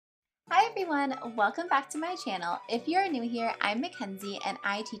everyone, welcome back to my channel. If you're new here, I'm Mackenzie and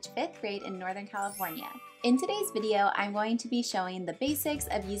I teach 5th grade in Northern California. In today's video, I'm going to be showing the basics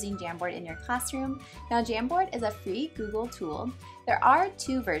of using Jamboard in your classroom. Now, Jamboard is a free Google tool. There are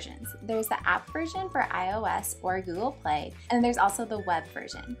two versions. There's the app version for iOS or Google Play, and there's also the web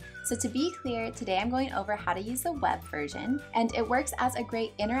version. So to be clear, today I'm going over how to use the web version, and it works as a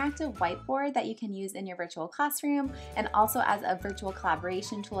great interactive whiteboard that you can use in your virtual classroom, and also as a virtual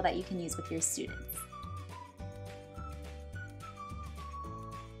collaboration tool that you can use with your students.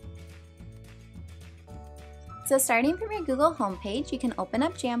 So starting from your Google homepage, you can open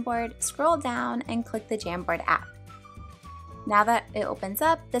up Jamboard, scroll down, and click the Jamboard app. Now that it opens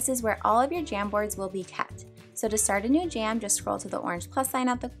up, this is where all of your Jamboards will be kept. So to start a new jam, just scroll to the orange plus sign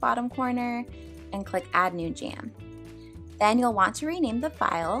at the bottom corner and click Add New Jam. Then you'll want to rename the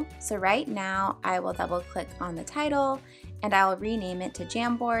file. So right now, I will double click on the title and I will rename it to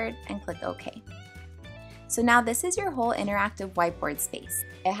Jamboard and click OK. So now this is your whole interactive whiteboard space.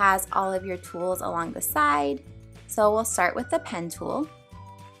 It has all of your tools along the side. So we'll start with the pen tool.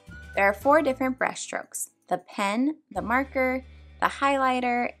 There are 4 different brush strokes: the pen, the marker, the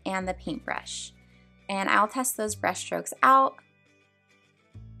highlighter, and the paintbrush. And I'll test those brush strokes out.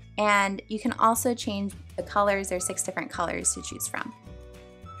 And you can also change the colors. There's 6 different colors to choose from.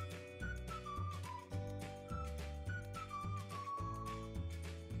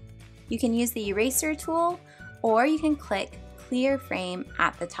 You can use the eraser tool, or you can click Clear Frame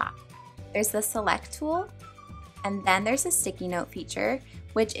at the top. There's the Select tool, and then there's the Sticky Note feature,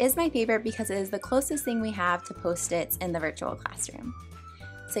 which is my favorite because it is the closest thing we have to Post-its in the virtual classroom.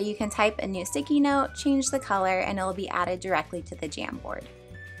 So you can type a new sticky note, change the color, and it will be added directly to the Jamboard.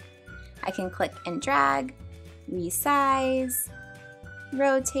 I can click and drag, resize,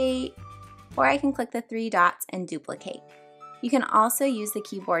 rotate, or I can click the 3 dots and duplicate. You can also use the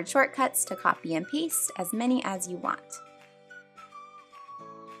keyboard shortcuts to copy and paste as many as you want.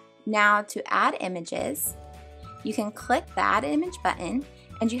 Now to add images, you can click the Add Image button,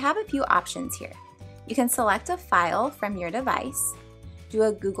 and you have a few options here. You can select a file from your device, do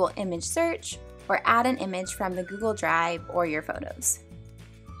a Google image search, or add an image from the Google Drive or your photos.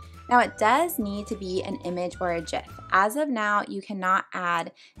 Now it does need to be an image or a GIF. As of now, you cannot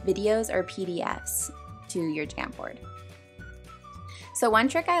add videos or PDFs to your Jamboard. So one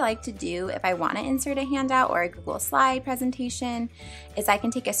trick I like to do if I want to insert a handout or a Google slide presentation is I can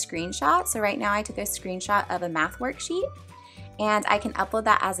take a screenshot. So right now I took a screenshot of a math worksheet and I can upload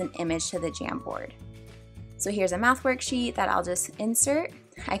that as an image to the Jamboard. So here's a math worksheet that I'll just insert.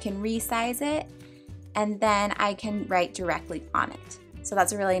 I can resize it and then I can write directly on it. So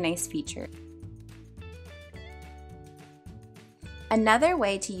that's a really nice feature. Another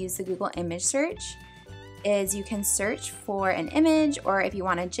way to use the Google image search is you can search for an image, or if you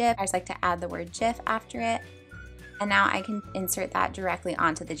want a GIF, I just like to add the word GIF after it. And now I can insert that directly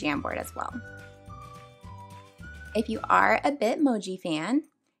onto the Jamboard as well. If you are a Bitmoji fan,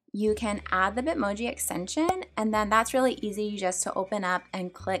 you can add the Bitmoji extension, and then that's really easy just to open up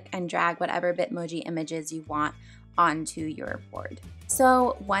and click and drag whatever Bitmoji images you want onto your board.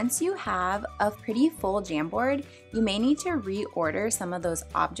 So once you have a pretty full Jamboard, you may need to reorder some of those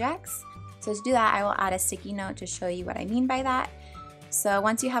objects. So to do that, I will add a sticky note to show you what I mean by that. So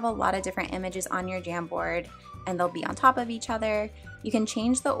once you have a lot of different images on your Jamboard and they'll be on top of each other, you can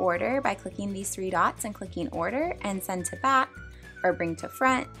change the order by clicking these 3 dots and clicking Order and Send to Back or Bring to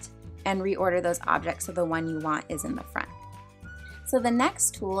Front, and reorder those objects so the one you want is in the front. So the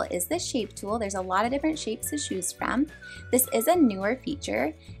next tool is the Shape tool. There's a lot of different shapes to choose from. This is a newer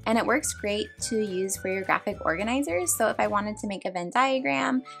feature and it works great to use for your graphic organizers. So if I wanted to make a Venn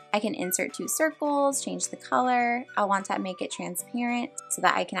diagram, I can insert 2 circles, change the color. I'll want to make it transparent so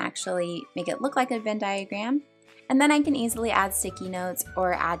that I can actually make it look like a Venn diagram. And then I can easily add sticky notes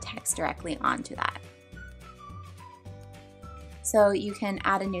or add text directly onto that. So you can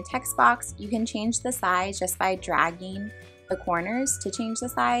add a new text box. You can change the size just by dragging the corners to change the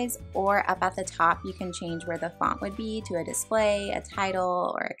size, or up at the top you can change where the font would be to a display, a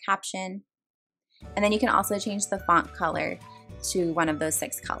title, or a caption. And then you can also change the font color to one of those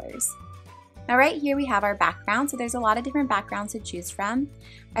 6 colors. Now right here we have our background, so there's a lot of different backgrounds to choose from.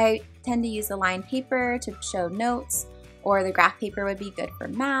 I tend to use the lined paper to show notes, or the graph paper would be good for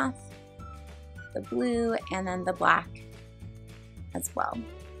math, the blue, and then the black as well.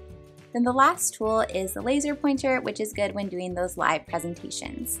 Then the last tool is the laser pointer, which is good when doing those live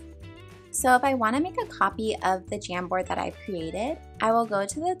presentations. So if I want to make a copy of the Jamboard that I've created, I will go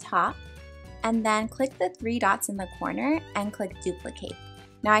to the top and then click the 3 dots in the corner and click Duplicate.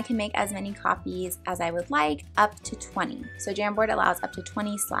 Now I can make as many copies as I would like, up to 20. So Jamboard allows up to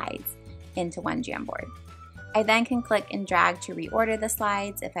 20 slides. into one Jamboard. I then can click and drag to reorder the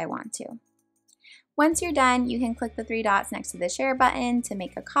slides if I want to. Once you're done, you can click the 3 dots next to the share button to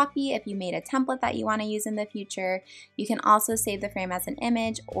make a copy if you made a template that you want to use in the future. You can also save the frame as an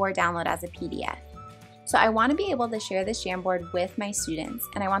image or download as a PDF. So I want to be able to share this Jamboard with my students,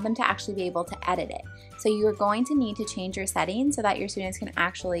 and I want them to actually be able to edit it. So you're going to need to change your settings so that your students can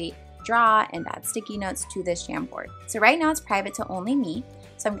actually draw and add sticky notes to this Jamboard. So right now it's private to only me,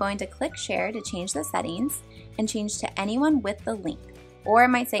 so I'm going to click share to change the settings and change to anyone with the link, or it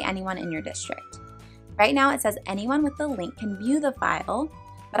might say anyone in your district. Right now it says anyone with the link can view the file,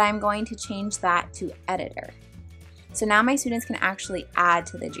 but I'm going to change that to editor. So now my students can actually add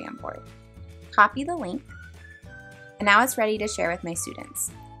to the Jamboard. Copy the link, and now it's ready to share with my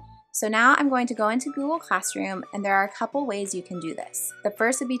students. So now I'm going to go into Google Classroom, and there are a couple ways you can do this. The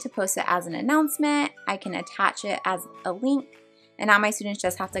first would be to post it as an announcement. I can attach it as a link, and now my students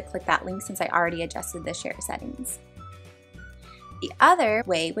just have to click that link since I already adjusted the share settings. The other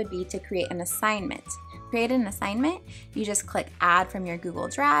way would be to create an assignment. Create an assignment, you just click add from your Google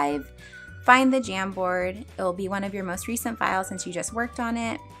Drive, find the Jamboard, it will be one of your most recent files since you just worked on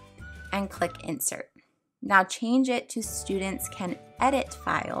it, and click insert. Now change it to students can edit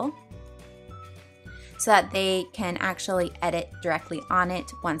file so that they can actually edit directly on it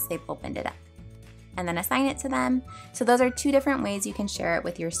once they've opened it up, and then assign it to them. So those are 2 different ways you can share it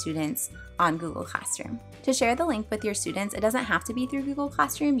with your students on Google Classroom. To share the link with your students, it doesn't have to be through Google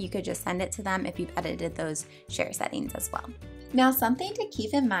Classroom. You could just send it to them if you've edited those share settings as well. Now, something to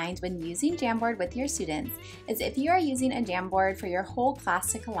keep in mind when using Jamboard with your students is if you are using a Jamboard for your whole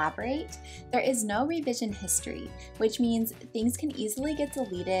class to collaborate, there is no revision history, which means things can easily get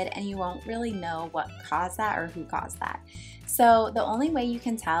deleted and you won't really know what caused that or who caused that. So the only way you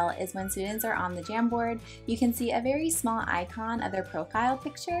can tell is when students are on the Jamboard, you can see a very small icon of their profile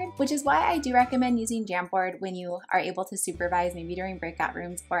picture, which is why I do recommend using Jamboard when you are able to supervise, maybe during breakout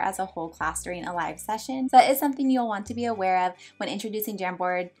rooms or as a whole class during a live session. So that is something you'll want to be aware of when introducing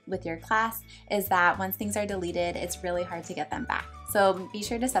Jamboard with your class, is that once things are deleted, it's really hard to get them back. So be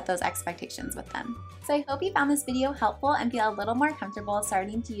sure to set those expectations with them. So I hope you found this video helpful and feel a little more comfortable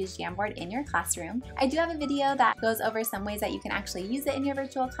starting to use Jamboard in your classroom. I do have a video that goes over some ways that you can actually use it in your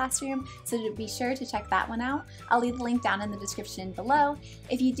virtual classroom, so be sure to check that one out. I'll leave the link down in the description below.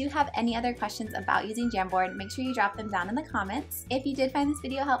 If you do have any other questions about using Jamboard, make sure you drop them down in the comments. If you did find this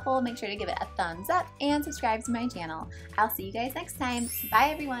video helpful, make sure to give it a thumbs up and subscribe to my channel. I'll see you guys next time. Bye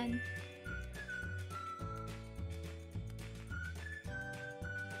everyone!